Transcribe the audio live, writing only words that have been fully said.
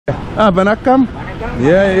வணக்கம்.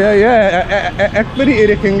 எப்படி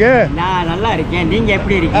இருக்கீங்க? நான் நல்லா இருக்கேன். நீங்க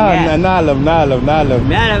எப்படி இருக்கீங்க? நாலம். மேல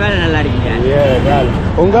நல்லா இருக்கீங்க.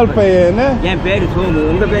 உங்கள் பெயர் என்ன? என் பேரு சோமு.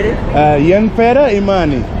 உங்க பேரு? என் பேரு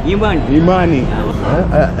இமானி. இமானி.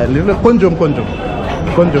 கொஞ்சம்.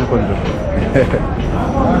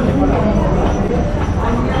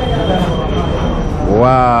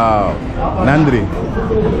 Wow, Nandri.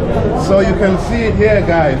 So you can see it here,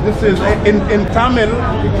 guys. This is in Tamil.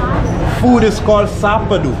 Food is called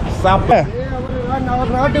sapadu.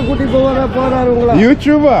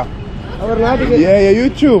 YouTuber. Yeah,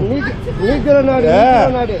 YouTube.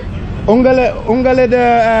 Ungale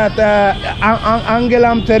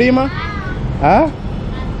Angelam terima? Huh?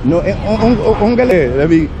 No, ungale.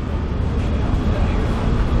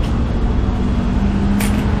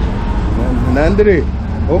 Nandri,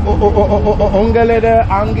 ungale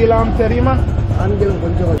Angelam terima? Angelam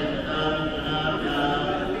konjam.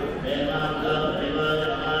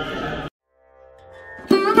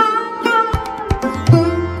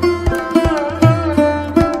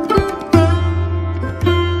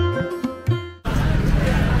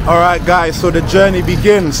 Alright guys, so the journey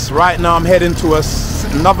begins. Right now I'm heading to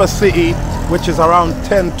another city which is around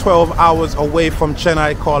 10-12 hours away from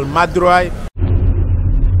Chennai called Madurai.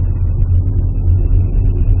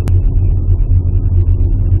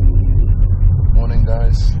 Morning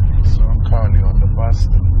guys, so I'm currently on the bus,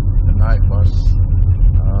 the night bus.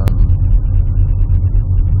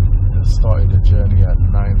 I started the journey at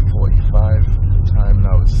 9:45. The time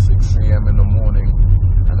now is 6 AM in the morning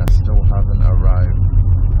and I still haven't arrived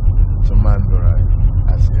to Madurai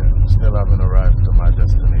as yet. Still haven't arrived to my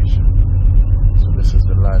destination. So this is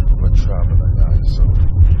the life of a traveler, guys. So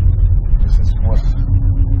this is what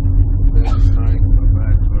it's like for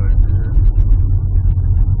Madurai here.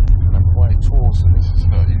 And I'm quite tall, so this is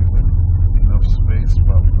not even enough space,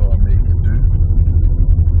 but I've got to make it do.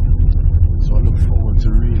 So I look forward to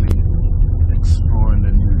really exploring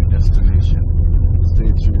the new destination.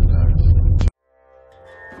 Stay tuned, guys.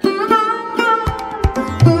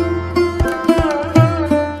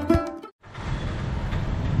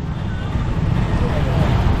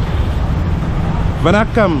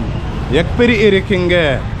 Vanakkam, yakpiri irikinge.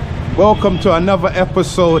 Welcome to another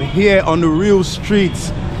episode here on the real streets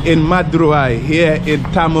in Madurai, here in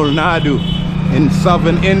Tamil Nadu, in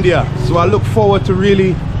southern India. So I look forward to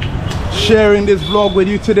really sharing this vlog with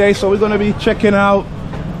you today. So we're going to be checking out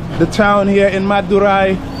the town here in Madurai,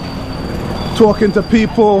 talking to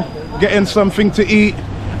people, getting something to eat,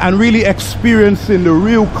 and really experiencing the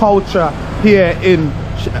real culture here in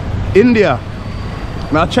India.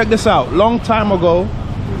 Now check this out. Long time ago,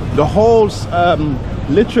 the whole,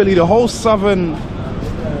 literally the whole southern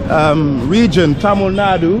region, Tamil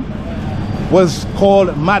Nadu, was called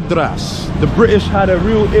Madras. The British had a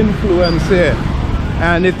real influence here,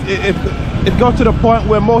 and it got to the point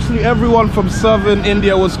where mostly everyone from southern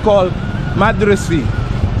India was called Madrasi,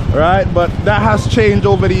 right? But that has changed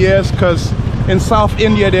over the years because in South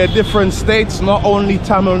India there are different states, not only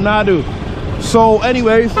Tamil Nadu. So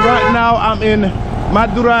anyways, right now I'm in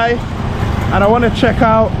Madurai and I want to check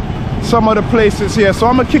out some of the places here. So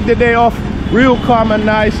I'm gonna kick the day off real calm and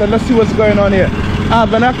nice, and let's see what's going on here.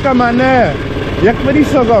 Vanakkam ane yakmadi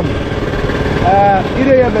sagam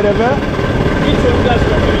ide ya berebe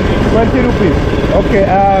 20 rupees. Okay,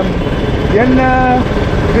 yenna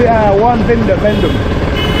one vendum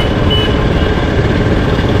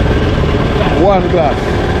one glass.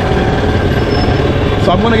 So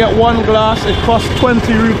I'm gonna get one glass. It costs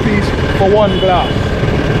 20 rupees for one glass.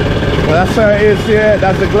 Well, that's how it is here.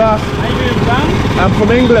 That's the glass. Where are you from? I'm from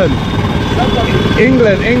England.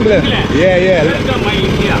 England. Yeah. Welcome to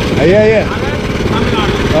India. Yeah.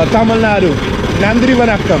 Tamil Nadu. Nandri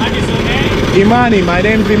Vanakkam. What is your name? Imani. My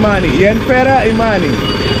name's Imani. Yen pera Imani.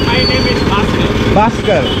 My name is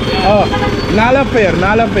Bhaskar. Yeah. Oh, Nala pair.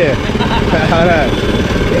 Alright.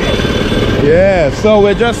 Yeah, so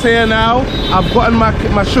we're just here now. I've gotten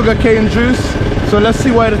my sugar cane juice. So let's see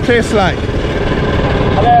what it tastes like.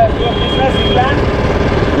 Hello, your business in land?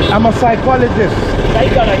 I'm a psychologist.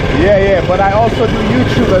 Psychologist? Yeah, but I also do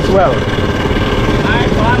YouTube as well. I'm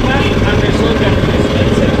farmer and a social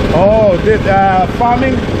business. Oh,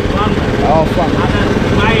 farming? Farmer. Oh, farming.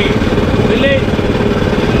 My village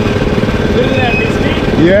district.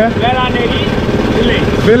 Yeah? Veraneri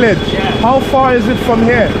Village? Yeah. How far is it from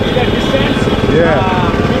here? The distance? Yeah.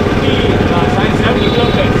 70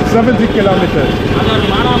 kilometers. 70 kilometers. Other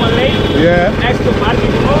Manamalai. Yeah. Next to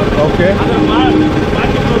Parkipur. Okay. Other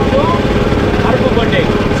Parkipur to Arupapande.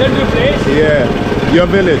 Central place. Yeah. Your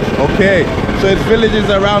village. Okay. So its village is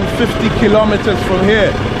around 50 kilometers from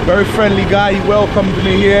here. Very friendly guy. He welcomed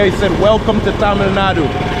me here. He said, welcome to Tamil Nadu.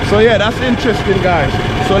 So yeah, that's interesting, guys.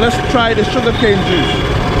 So let's try the sugarcane juice.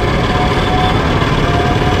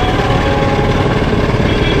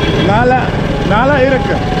 Nala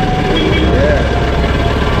iraka. Yeah.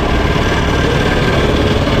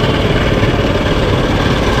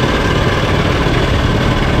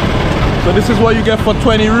 So this is what you get for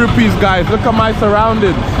 20 rupees, guys. Look at my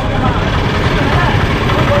surroundings.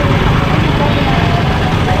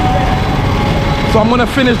 So I'm gonna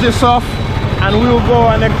finish this off and we'll go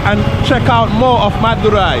and check out more of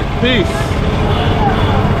Madurai. Peace.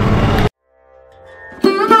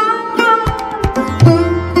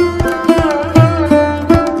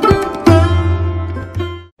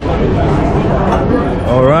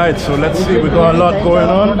 Alright, so let's see, we got a lot going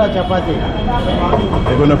on.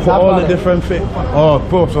 They're gonna put all the different things. Oh,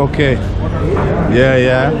 both, okay.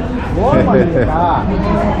 Yeah.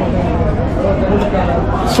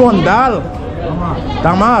 Sondal.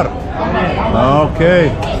 Tamar. Okay.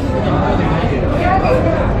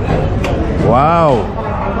 Wow.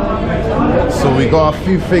 So we got a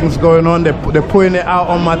few things going on. They're putting it out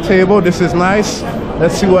on my table. This is nice.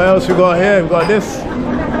 Let's see what else we got here. We got this.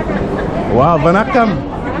 Wow, Vanakam.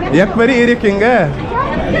 Yakperi irikinga.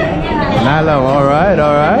 Nala, alright.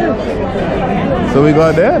 So we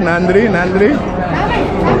got there. Nandri.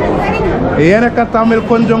 Yenaka Tamil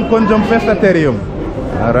Konjom Pestaterium.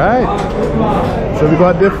 Alright. So we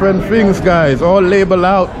got different things, guys. All labeled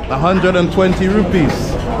out 120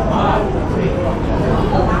 rupees.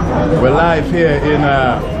 We're live here in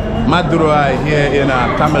Madurai, here in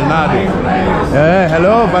Tamil Nadu.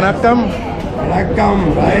 Hello, Vanakam.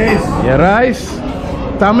 Vanakkam, rice. Yeah, rice.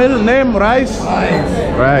 Tamil name, rice?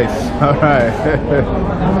 Rice. Alright.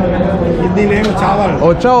 Hindi name, chawal.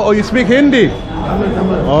 Oh, chow. Oh, you speak Hindi?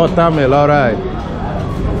 Tamil. Oh, Tamil. Alright.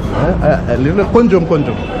 A little konjum.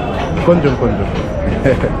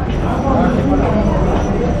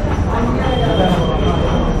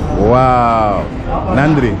 Wow.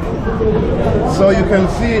 Nandri. So you can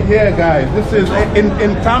see it here, guys. This is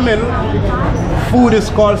in Tamil. Food is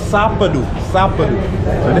called sapadu.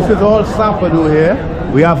 So this is all sapadu here.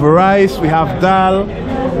 We have rice, we have dal,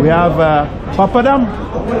 we have papalam,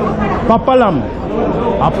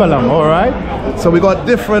 all right. So we got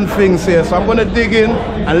different things here. So I'm gonna dig in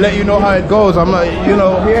and let you know how it goes. I'm not,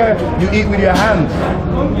 here you eat with your hands.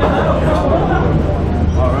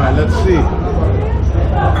 All right, let's see.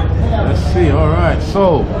 All right,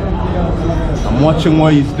 so I'm watching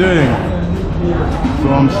what he's doing. So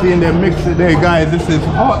I'm seeing them mix it there, guys. This is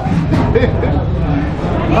hot.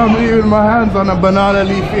 I'm leaving my hands on a banana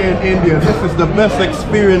leaf here in India. This is the best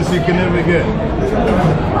experience you can ever get.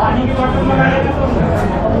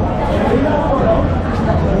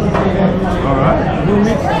 Alright.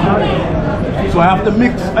 So I have to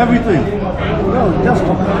mix everything? No, just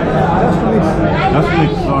mix. Just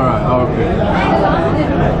mix, alright, okay.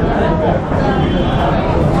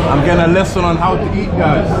 I'm getting a lesson on how to eat,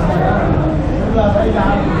 guys.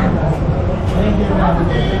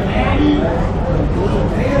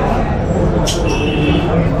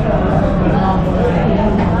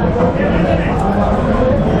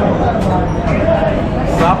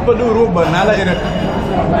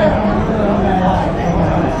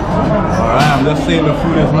 Alright, I'm just saying the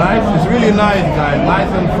food is nice. It's really nice, guys.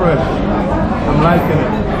 Nice and fresh. I'm liking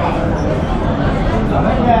it.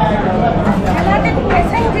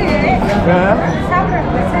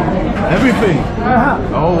 Everything?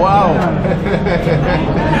 Oh wow.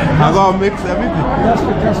 I gotta mix everything.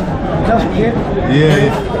 Just get.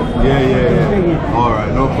 Yeah.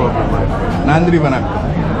 Alright, no problem, my friend. Nandri Vanakka.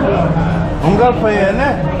 Ungal Payene?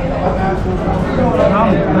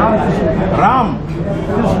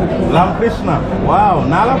 Ram Krishna. Wow,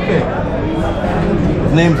 Nalape.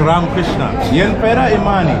 His name's Ram Krishna. Yen Pera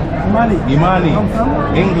Imani.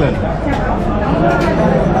 England.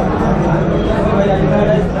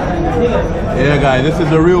 Yeah, guys, this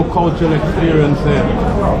is a real cultural experience here.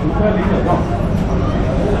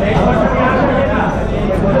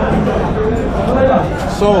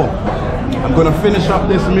 So, I'm gonna finish up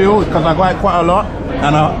this meal because I got quite a lot,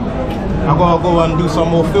 and I gotta go and do some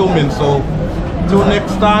more filming. So, till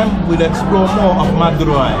next time, we'll explore more of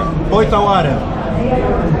Madurai.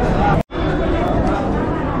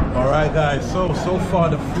 Alright, guys, so far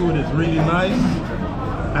the food is really nice,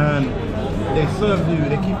 and they serve you,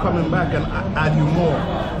 they keep coming back and add you more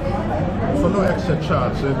for no extra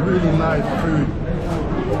charge. So it's really nice food.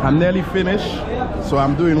 I'm nearly finished, so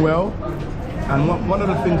I'm doing well. And one of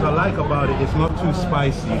the things I like about it, it's not too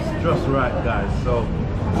spicy, it's just right, guys. So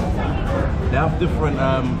They have different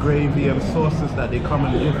gravy and sauces that they come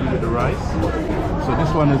and give you with the rice. So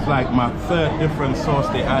this one is like my third different sauce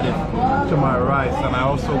they added to my rice, and I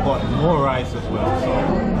also got more rice as well. So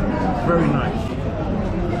it's very nice.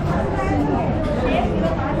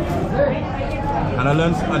 And I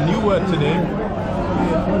learned a new word today.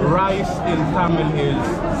 Rice in Tamil is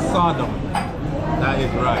sadam. That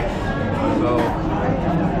is rice. So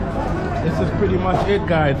this is pretty much it,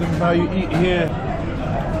 guys. This is how you eat here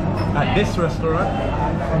at this restaurant.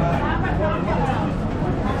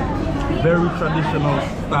 Very traditional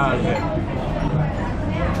style here.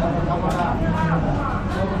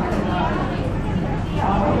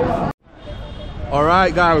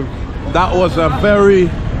 Alright guys, that was a very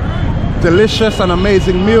delicious and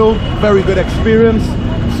amazing meal. Very good experience.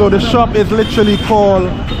 So the shop is literally called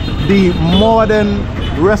the Modern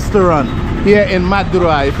Restaurant here in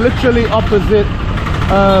Madurai. It's literally opposite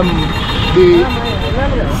the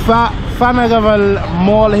Fanagaval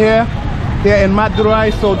Mall here in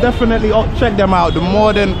Madurai. So definitely check them out. The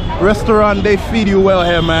Modern Restaurant, they feed you well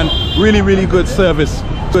here, man. Really good service.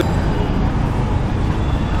 Good.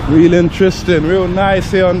 Real interesting, real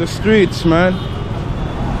nice here on the streets, man.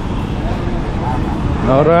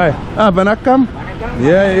 All right. Vanakkam.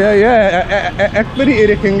 Yeah. எப்படி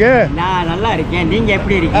இருக்கீங்க? நான் நல்லா இருக்கேன். நீங்க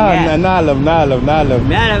எப்படி இருக்கீங்க? நாலம். மேல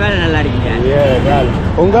நல்லா இருக்கீங்க.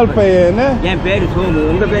 உங்கள் பெயர் என்ன? என் பேரு சோமு.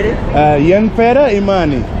 உங்க பேரு? என் பேரு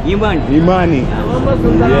இமானி. இமானி.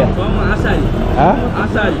 சோமு ஆசாரி.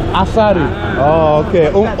 Asari. Oh, okay.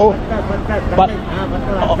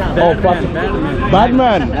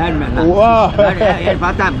 Batman. Wow.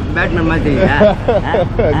 Batman மாதிரி.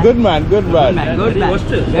 Good man.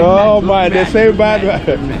 Oh man, they say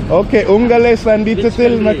Batman. Okay, ungale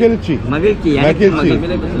sandithathil makilchi. Makilchi.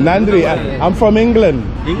 Nandri. I'm from England.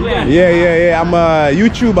 Yeah. I'm a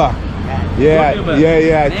YouTuber.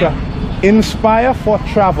 Yeah. Inspire for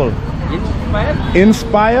travel.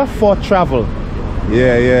 Inspire for travel.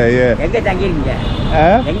 Yeah. எங்க தங்கி இருக்கீங்க?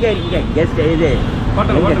 எங்க இருக்கீங்க? Guest இது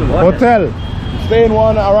hotel. Staying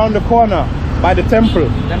one around the corner by the temple.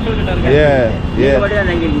 Yeah. ஓடியா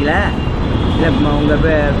தங்கி இருக்கீங்களா? இல்ல உங்க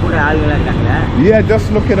கூட ஆளுங்களா இருக்காங்களா? Yeah, just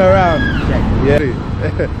looking around.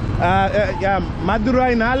 Yeah.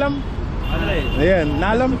 Madurai Nalam. Yeah,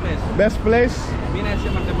 Nalam. Best place. Meenakshi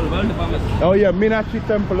Temple, world famous. Oh yeah, Meenakshi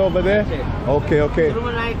Temple over there. Okay.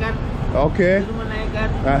 Thirumalai Nayakkar. Okay.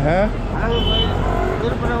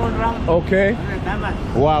 Okay.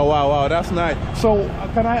 Wow, that's nice. So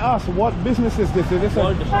can I ask, what business is this? Is this a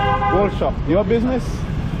gold shop? Your business?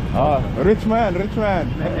 Rich man.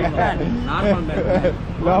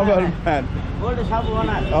 Normal man. Gold shop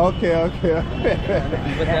owner. Okay.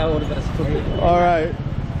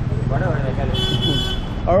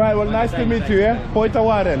 All right, well, nice to meet you, yeah? Poita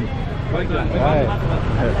Warren.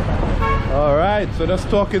 All right, so just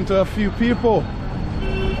talking to a few people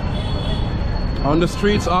on the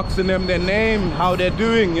streets, asking them their name, how they're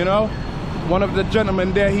doing, you know. One of the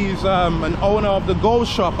gentlemen there, he's an owner of the gold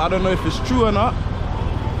shop. I don't know if it's true or not.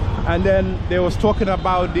 And then they was talking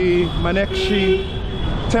about the Meenakshi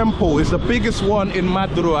Temple. It's the biggest one in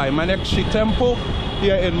Madurai. Meenakshi Temple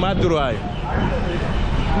here in Madurai.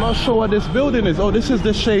 I'm not sure what this building is. Oh, this is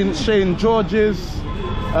the St. George's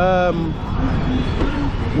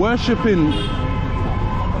worship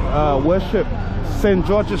St.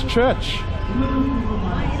 George's Church.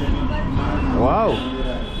 Wow.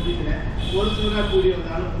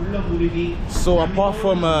 So apart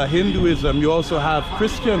from Hinduism, you also have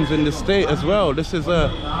Christians in the state as well. This is the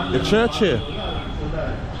church here.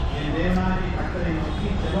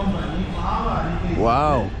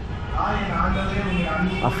 Wow.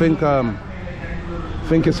 I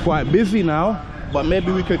think it's quite busy now, but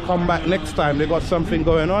maybe we could come back next time. They got something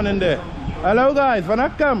going on in there. Hello guys,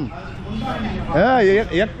 vanakkam.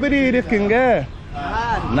 Yakpiri irukkinga?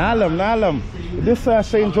 Nalam. This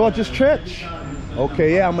St. George's Church.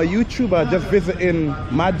 Okay, yeah, I'm a YouTuber just visiting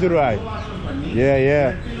Madurai.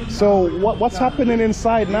 Yeah. So what's happening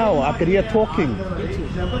inside now? I could hear talking.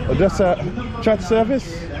 Just a church service?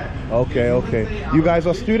 Okay. You guys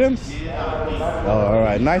are students? All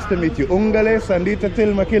right, nice to meet you. Ungale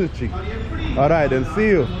sandithathil makilchi. All right, then see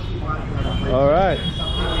you. All right.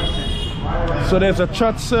 So there's a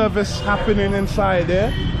church service happening inside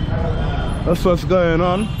there. That's what's going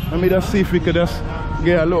on. Let me just see if we could just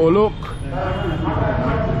get a little look.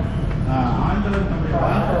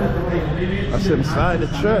 That's inside the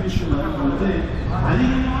church.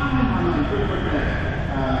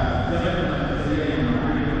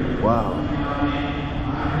 Wow.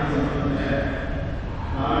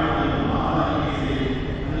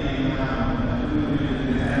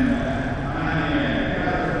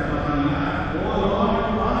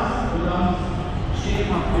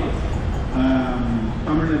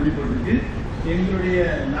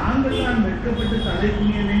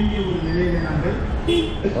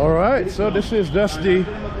 All right, so this is just the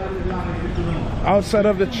outside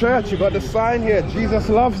of the church. You got the sign here, Jesus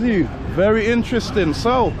loves you. Very interesting.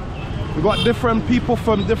 So we got different people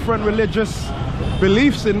from different religious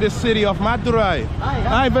beliefs in this city of Madurai.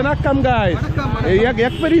 Hi, Vanakkam guys. Yak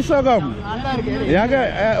pedi sogam.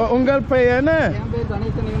 Yaga ungal payana.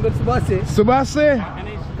 Subase.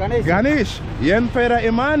 Ganesh. Yen pera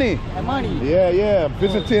Imani. Yeah.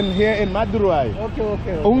 Visiting here in Madurai.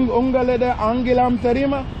 Okay. Ungale de Angilam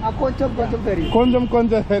Terima. Konjam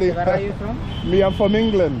terima. Where are you from? Me, I'm from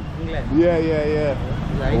England. Yeah.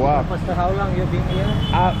 Wow. How long you been here?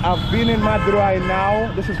 I've been in Madurai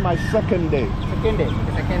now. This is my second day. Second day.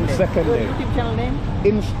 Second Your day. YouTube channel name?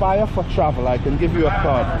 Inspire for Travel. I can give you a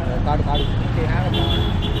card. Card.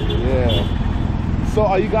 Yeah. So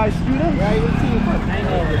are you guys students? Yeah, I will see you first.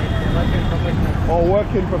 Working professionals. Or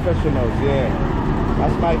working professionals? Yeah.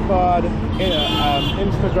 That's my card.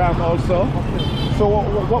 Instagram also. So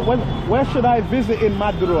where should I visit in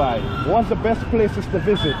Madurai? What's the best places to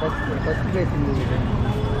visit? First place in the video.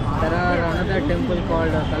 There are another temple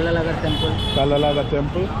called Kallalagar Temple. Kallalagar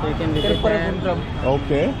Temple? So you can visit there.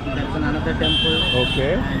 Okay. That's another temple.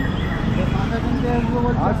 Okay.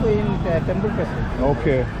 Also in Temple Festival.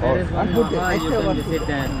 Okay. There is one Maha, you can visit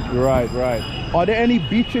there. Right. Are there any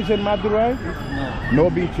beaches in Madurai? No. No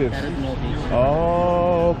beaches? There is no beach.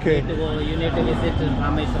 Oh, okay. You need to visit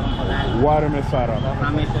Rameswaram for that. Waramesara.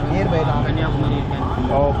 Rameswaram. Nearby Kanyakumari you can.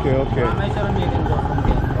 Okay. Rameswaram you can go from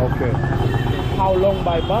there. Okay. How long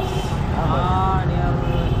by bus?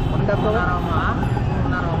 Near Pundarama.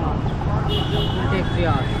 It will take 3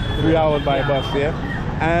 hours. 3 hours by bus, yeah.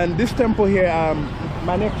 And this temple here,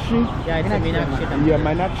 Meenakshi? Yeah, it's a Meenakshi Temple. Yeah,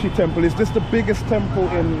 Meenakshi Temple. Is this the biggest temple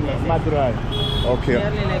in Madurai? Okay.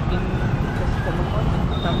 Nearly like in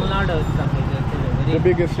Tamil Nadu or something. It's a very The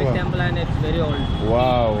biggest big one. temple and it's very old.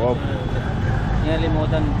 Wow. Nearly more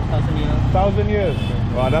than 1,000 years. 1,000 years?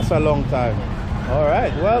 Wow, that's a long time. All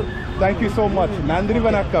right. Well, thank you so much. Nandri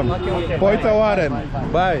Vanakkam. Okay. Poita Waren.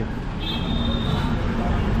 Bye.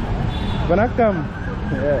 Vanakkam.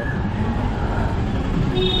 Yeah.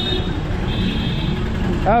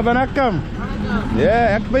 Vanakkam.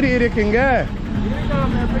 Yeah, ekperi irikinga.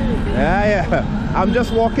 Yeah. I'm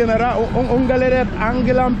just walking around. Ungale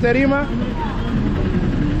Angilam Terima.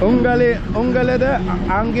 Ungale de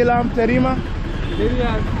Angilam Terima.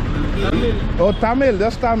 Oh, Tamil.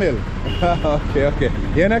 That's Tamil. Okay.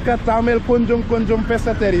 Yenaka Tamil kunjum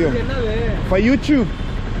pesaterium. For YouTube.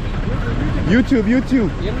 YouTube.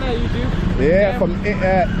 Yeah, from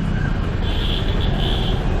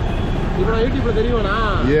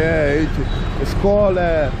yeah, it's called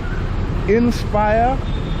Inspire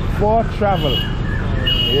for Travel.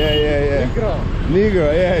 Yeah.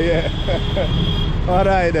 Negro, yeah. All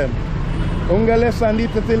right then. Ungale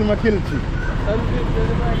Sandita Tilmakilchi.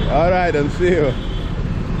 All right then, see you.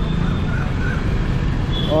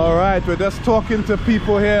 All right, we're just talking to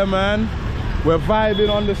people here, man. We're vibing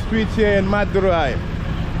on the streets here in Madurai.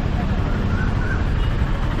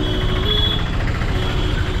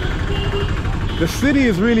 The city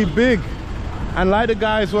is really big, and like the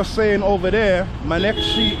guys were saying over there,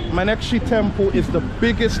 Meenakshi Temple is the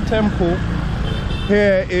biggest temple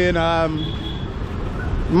here in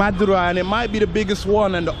Madurai, and it might be the biggest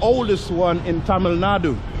one and the oldest one in Tamil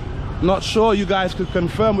Nadu. Not sure, you guys could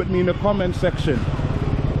confirm with me in the comment section.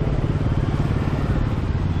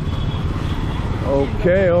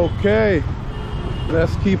 Okay.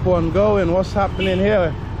 Let's keep on going. What's happening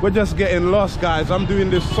here? We're just getting lost, guys. I'm doing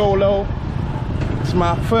this solo. It's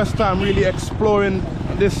my first time really exploring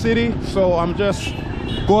this city, so I'm just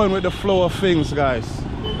going with the flow of things, guys.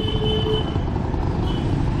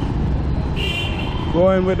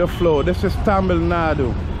 Going with the flow. This is Tamil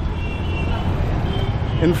Nadu.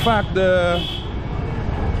 In fact,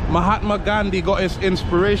 Mahatma Gandhi got his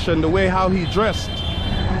inspiration, the way how he dressed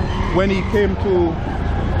when he came to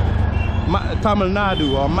Tamil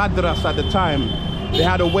Nadu, or Madras at the time. They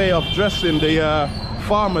had a way of dressing the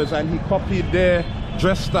farmers, and he copied their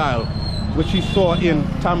dress style, which he saw in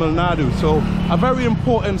Tamil Nadu. So a very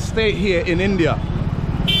important state here in India.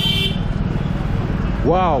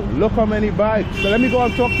 Wow, look how many bikes. So let me go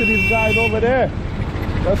and talk to these guys over there.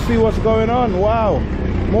 Let's see what's going on. Wow,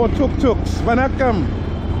 more tuk-tuks. Vanakkam.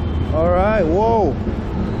 All right, whoa.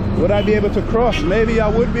 Would I be able to cross? Maybe I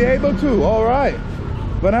would be able to. All right.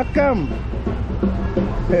 Vanakkam.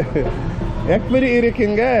 Ekperi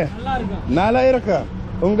irikinga. Nala iraka.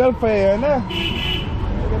 Ungal payana.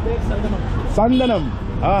 Sandanam.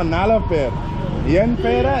 Nala pair. Yen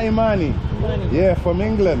pera Imani. Yeah, from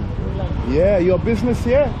England. Yeah, your business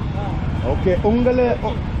here? Okay. Ungale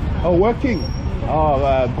Oh, working.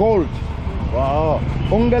 Oh, gold. Wow.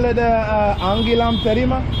 Ungale de Angilam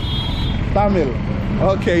Terima? Tamil.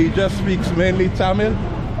 Okay, he just speaks mainly Tamil.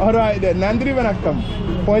 All right, then. Nandri Vanakkam.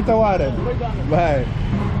 Poita Ware. Bye.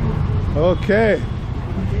 Okay.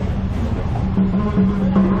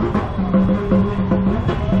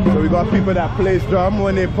 So we got people that plays drum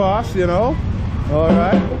when they pass, you know. All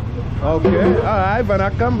right. Okay. All right.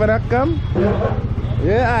 Vanakkam, Vanakkam.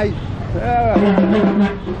 Yeah.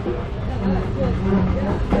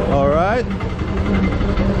 All right.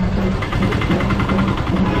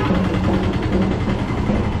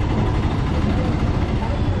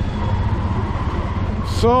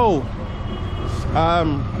 So,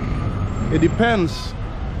 it depends.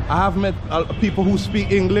 I have met people who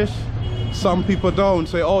speak English. Some people don't.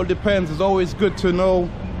 So it all depends. It's always good to know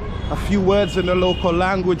a few words in the local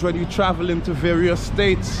language when you travel into various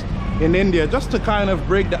states in India, just to kind of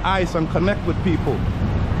break the ice and connect with people.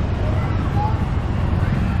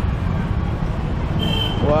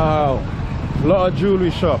 Wow, a lot of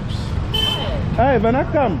jewelry shops. Hey,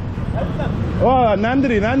 Vanakkam. Oh,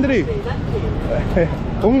 Nandri.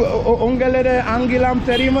 Ungale de Angilam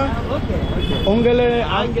Terima? Ungale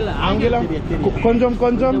Angilam?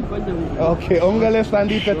 Konjom? Okay, Ungale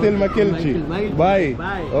Standi Petil Makilchi. Bye.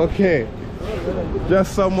 Okay.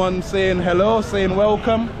 Just someone saying hello, saying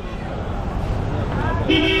welcome.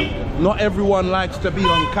 Not everyone likes to be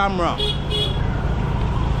on camera.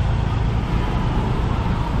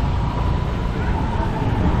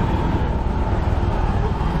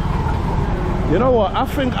 You know what? I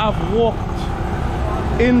think I've walked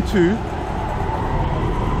into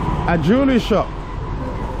a jewelry shop.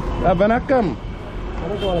 Vanakkam.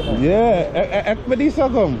 Yeah, ekpedi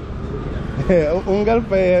sagam. Ungal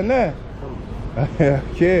pe na.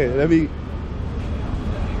 Okay, let me.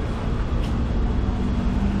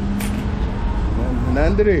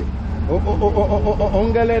 Nandri.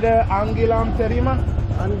 Ungale de Angilam Terima?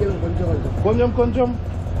 Angilam konjom.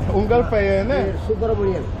 Ungal pe na.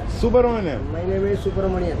 Subramanian. My name is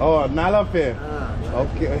Subramanian. Oh, Nala Fair.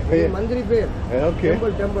 Okay. Mandri Fair. Okay.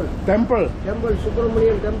 Temple.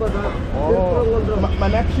 Subramanian Temple. Oh.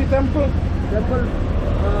 Meenakshi Temple.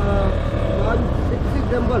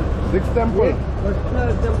 Sixth Temple. First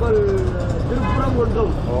temple. Thirumalai.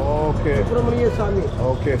 Okay. Subramanian Swami.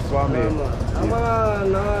 Okay, Swami.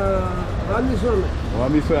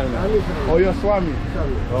 Swami. Oh, you're Swami.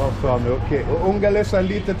 Oh, Swami. Okay. Ungale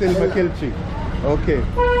Sandita Til Makilchi. Okay.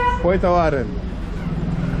 Poita Waren.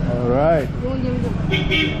 All right.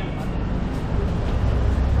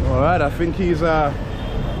 All right. I think he's a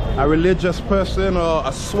religious person or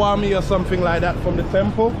a Swami or something like that from the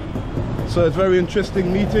temple. So it's very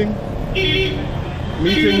interesting meeting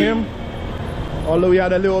him. Although we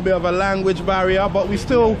had a little bit of a language barrier, but we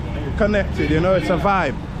still connected. You know, it's a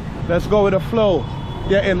vibe. Let's go with the flow.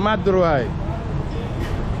 Yeah, in Madurai.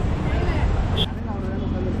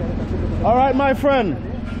 All right, my friend.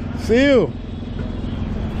 See you.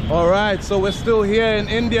 All right, so we're still here in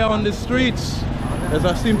India on the streets.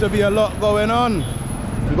 There seems to be a lot going on.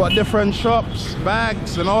 We've got different shops,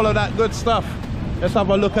 bags, and all of that good stuff. Let's have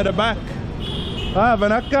a look at the back. Ah,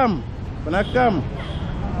 Vanakkam.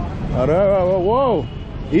 Whoa.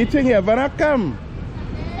 Eating here, Vanakkam.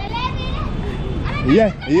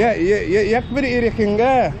 Yeah. Yakbiri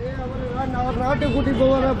irikinga.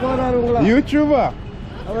 YouTuber.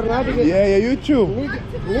 Yeah, YouTube.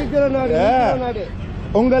 Yeah.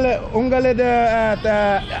 Ungale de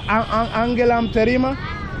Angilam Terima?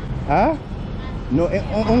 Huh? No,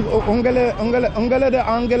 ungale de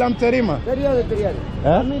Angilam Terima? Teriyadu.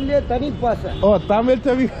 Tamil tani pasa. Oh, Tamil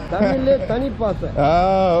Tamil. Tamil tani pasa.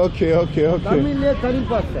 Ah, okay. Tamil tani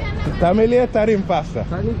pasa. Tamil tarim pasta.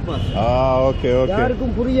 Tani pasa. Ah, okay.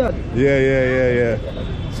 Yarkum puriyadu. Yeah.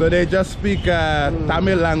 So they just speak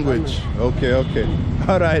Tamil language. Okay.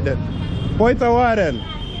 All right then. Poita Waren.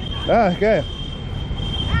 Ah, okay.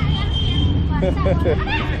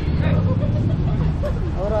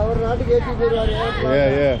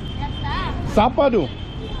 Yeah. Sapadu.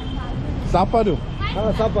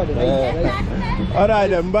 All right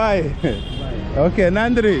then, bye. Okay,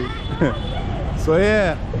 Nandri. So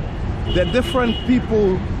yeah, the different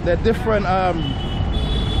people, the different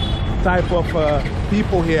type of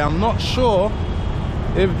people here. I'm not sure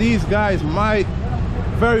if these guys might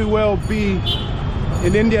very well be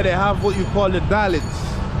in India. They have what you call the Dalits,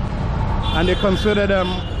 and they consider them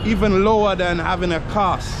even lower than having a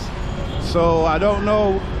caste. So I don't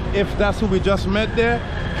know if that's who we just met there,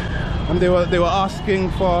 and they were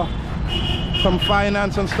asking for some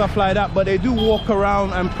finance and stuff like that, but they do walk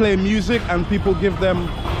around and play music, and people give them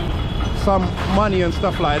some money and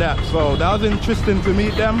stuff like that. So that was interesting to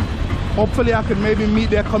meet them. Hopefully I can maybe meet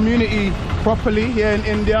their community properly here in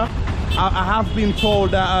India. I have been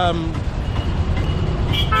told that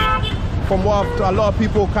from what a lot of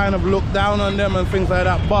people kind of look down on them and things like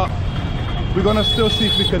that, but we're gonna still see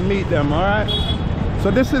if we can meet them. All right,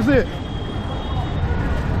 so this is it.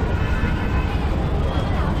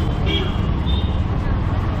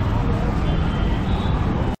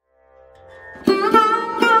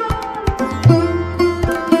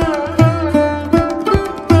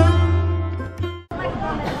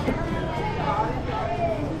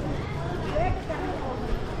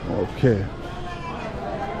 Okay,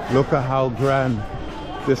 look at how grand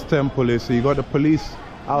this temple is. So you got the police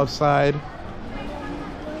outside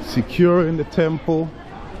securing the temple,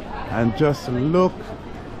 and just look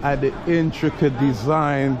at the intricate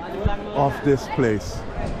design of this place.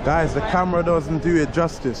 Guys, the camera doesn't do it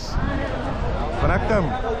justice. Vanakkam.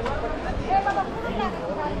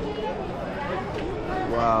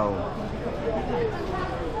 Wow.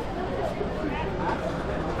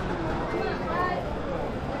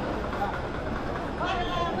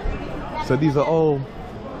 So these are all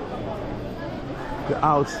the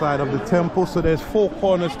outside of the temple. So there's 4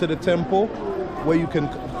 corners to the temple where you can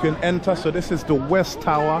enter. So this is the west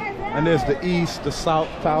tower, and there's the east, the south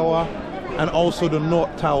tower, and also the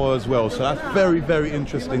north tower as well. So that's very, very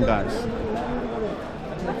interesting, guys.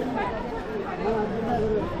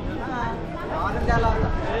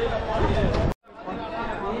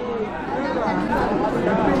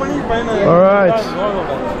 All right.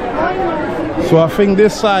 So I think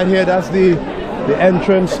this side here, that's the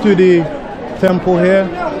entrance to the temple here.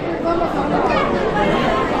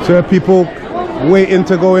 So people waiting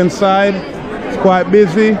to go inside. It's quite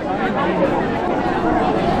busy.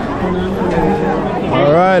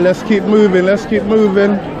 All right, let's keep moving. Let's keep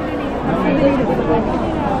moving.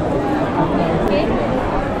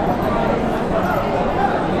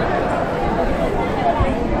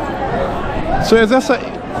 So it's just a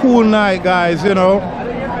cool night, guys, you know.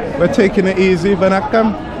 We're taking it easy.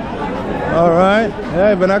 Vanakkam. All right.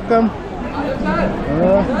 Hey, Vanakkam.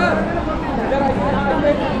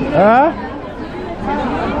 Huh?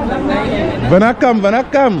 Vanakkam,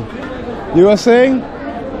 Vanakkam. You were saying?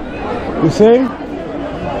 You saying?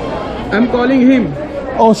 I'm calling him.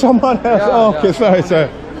 Oh, someone else. Oh, okay, sorry, sorry.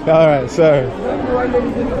 All right, sorry.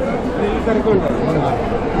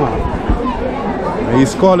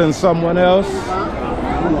 He's calling someone else.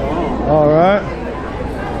 All right.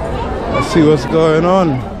 Let's see what's going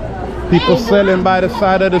on. People selling by the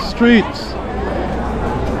side of the streets.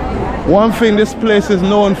 One thing, this place is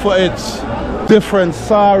known for its different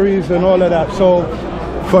saris and all of that. So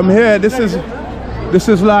from here, this is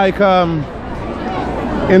like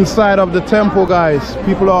inside of the temple, guys.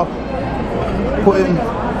 People are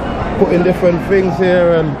putting different things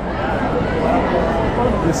here, and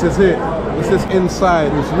this is it. This is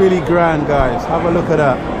inside. It's really grand, guys. Have a look at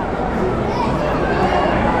that.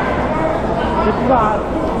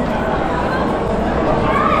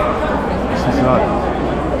 This is not.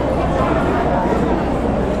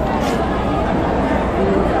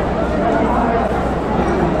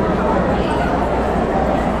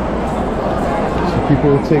 So people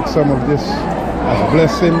will take some of this as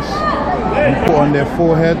blessings and put on their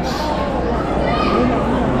foreheads.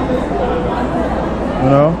 You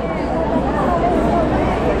know?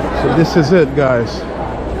 So this is it, guys.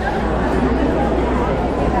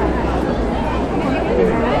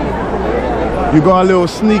 You got a little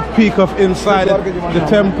sneak peek of inside the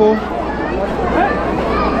temple.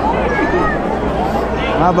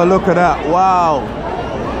 Have a look at that. Wow.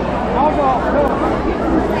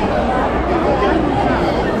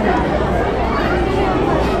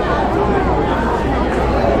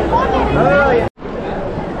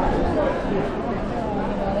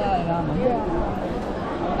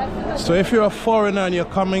 So if you're a foreigner and you're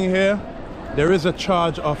coming here, there is a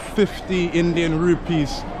charge of 50 Indian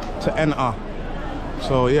rupees to enter.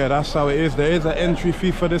 So yeah, that's how it is. There is an entry fee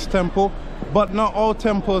for this temple, but not all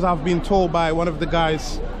temples, I've been told by one of the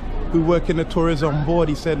guys who work in the tourism board.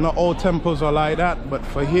 He said not all temples are like that, but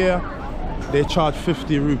for here they charge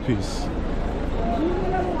 50 rupees.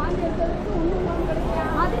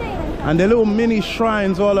 And there are little mini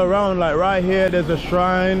shrines all around, like right here there's a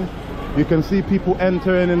shrine. You can see people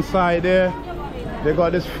entering inside there. They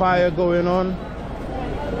got this fire going on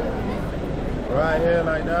right here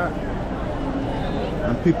like that,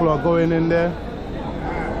 and people are going in there.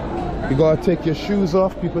 You gotta take your shoes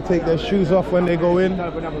off. People take their shoes off when they go in.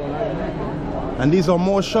 And these are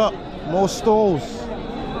more shops, more stalls.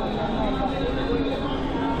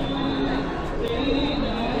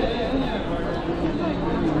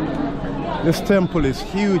 This temple is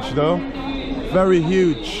huge though, very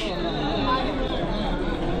huge.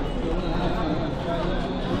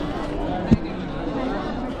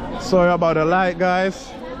 Sorry about the light, guys.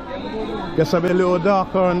 Guess I'll be a little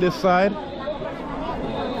darker on this side.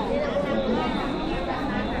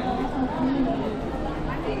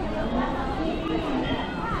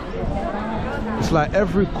 It's like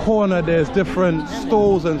every corner there's different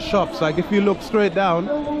stalls and shops. Like if you look straight down,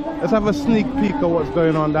 let's have a sneak peek of what's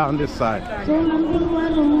going on down this side.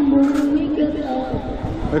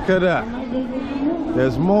 Look at that.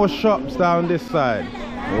 There's more shops down this side.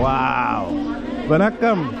 Wow.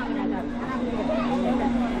 Vanakkam.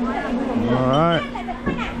 Alright.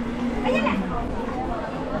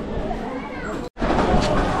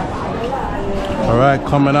 Alright,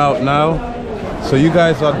 coming out now. So you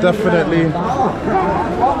guys are definitely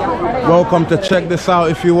welcome to check this out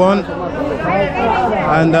if you want.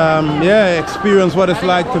 And yeah, experience what it's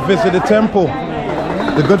like to visit the temple.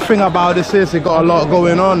 The good thing about this is it got a lot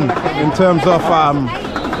going on in terms of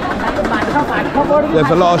there's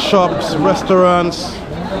a lot of shops, restaurants,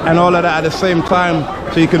 and all of that at the same time.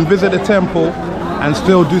 So you can visit the temple and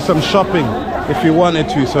still do some shopping if you wanted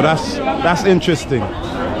to. So that's interesting.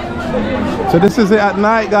 So this is it at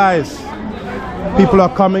night, guys. People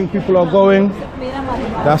are coming, people are going.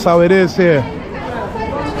 That's how it is here.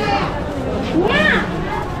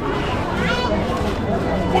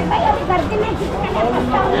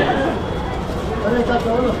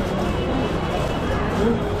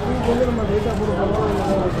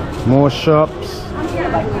 More shops.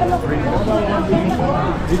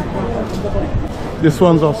 This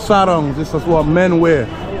one's of sarongs. This is what men wear.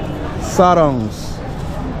 Sarongs.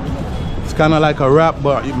 It's kind of like a wrap,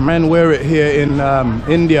 but men wear it here in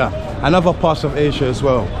India and other parts of Asia as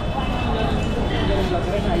well.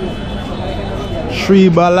 Sri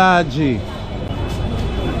Balaji.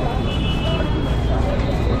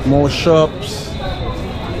 More shops.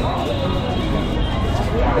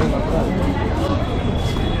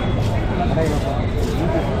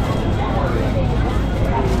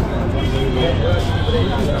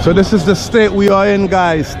 So this is the state we are in,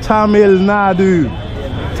 guys. Tamil Nadu.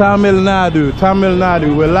 Tamil Nadu. Tamil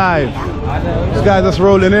Nadu. We're live. This guy just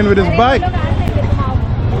rolling in with his bike.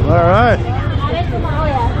 Alright.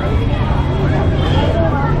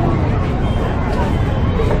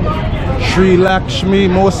 Sri Lakshmi,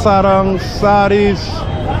 more sarangs, saris.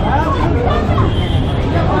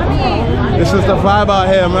 This is the vibe out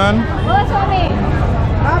here, man.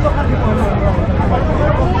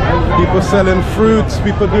 People selling fruits,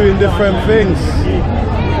 people doing different things.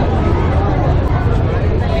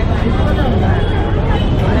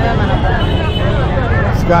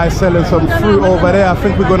 This guy's selling some fruit over there. I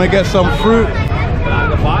think we're gonna get some fruit.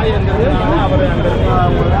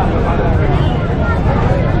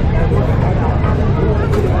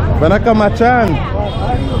 Vanakkam Machan.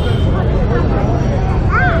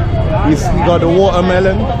 He's got the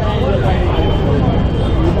watermelon.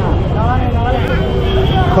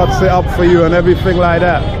 Cuts it up for you and everything like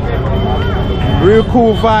that. Real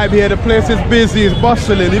cool vibe here. The place is busy, it's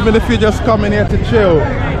bustling, even if you're just coming here to chill.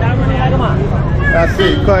 That's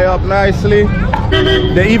it, cut it up nicely.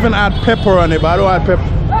 They even add pepper on it, but I don't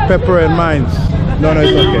add pepper in mine. No,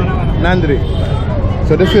 it's okay. Nandri.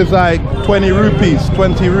 So this is like 20 rupees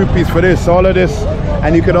for this, all of this.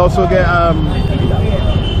 And you could also get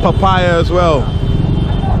papaya as well.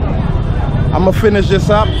 I'm gonna finish this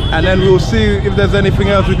up and then we'll see if there's anything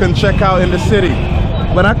else we can check out in the city.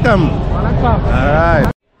 Vanakkam.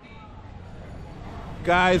 Alright.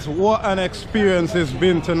 Guys, what an experience it's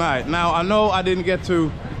been tonight. Now I know I didn't get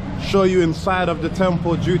to show you inside of the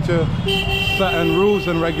temple due to certain rules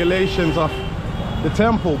and regulations of the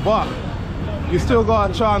temple, but you still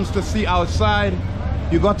got a chance to see outside.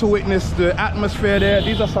 You got to witness the atmosphere there.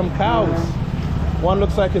 These are some cows. One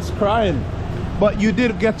looks like it's crying. But you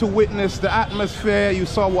did get to witness the atmosphere. You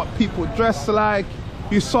saw what people dress like.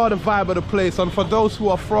 You saw the vibe of the place. And for those who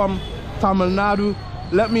are from Tamil Nadu,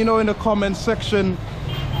 let me know in the comment section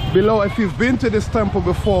below if you've been to this temple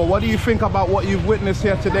before. What do you think about what you've witnessed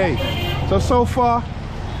here today? So far,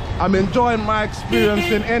 I'm enjoying my experience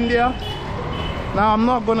in India. Now, I'm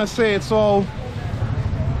not gonna say it's all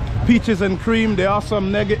peaches and cream. There are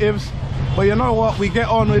some negatives, but you know what? We get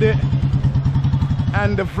on with it.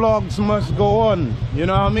 And the vlogs must go on, you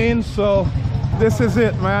know what I mean? So this is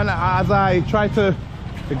it, man. As I try to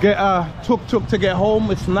get a tuk-tuk to get home,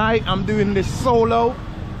 it's night. I'm doing this solo.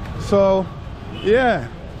 So yeah,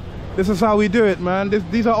 this is how we do it, man.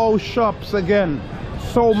 These are all shops again.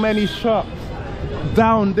 So many shops.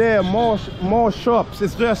 Down there, more shops.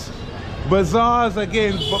 It's just bazaars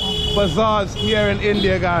again, bazaars here in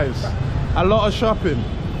India, guys. A lot of shopping.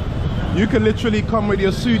 You can literally come with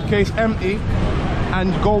your suitcase empty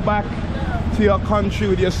and go back to your country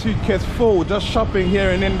with your suitcase full, just shopping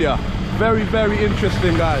here in India. Very, very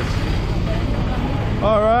interesting, guys.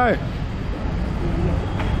 All right.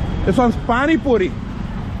 This one's pani puri.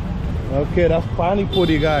 Okay, that's pani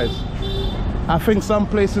puri, guys. I think some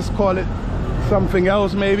places call it something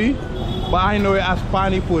else maybe, but I know it as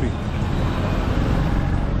pani puri.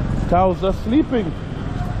 Cows are sleeping.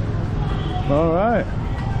 All right.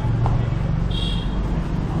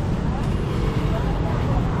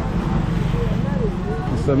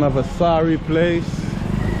 It's another sari place.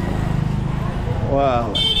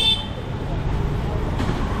 Wow.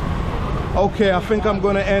 Okay, I think I'm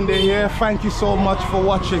gonna end it here. Thank you so much for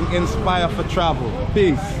watching Inspire for Travel.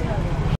 Peace.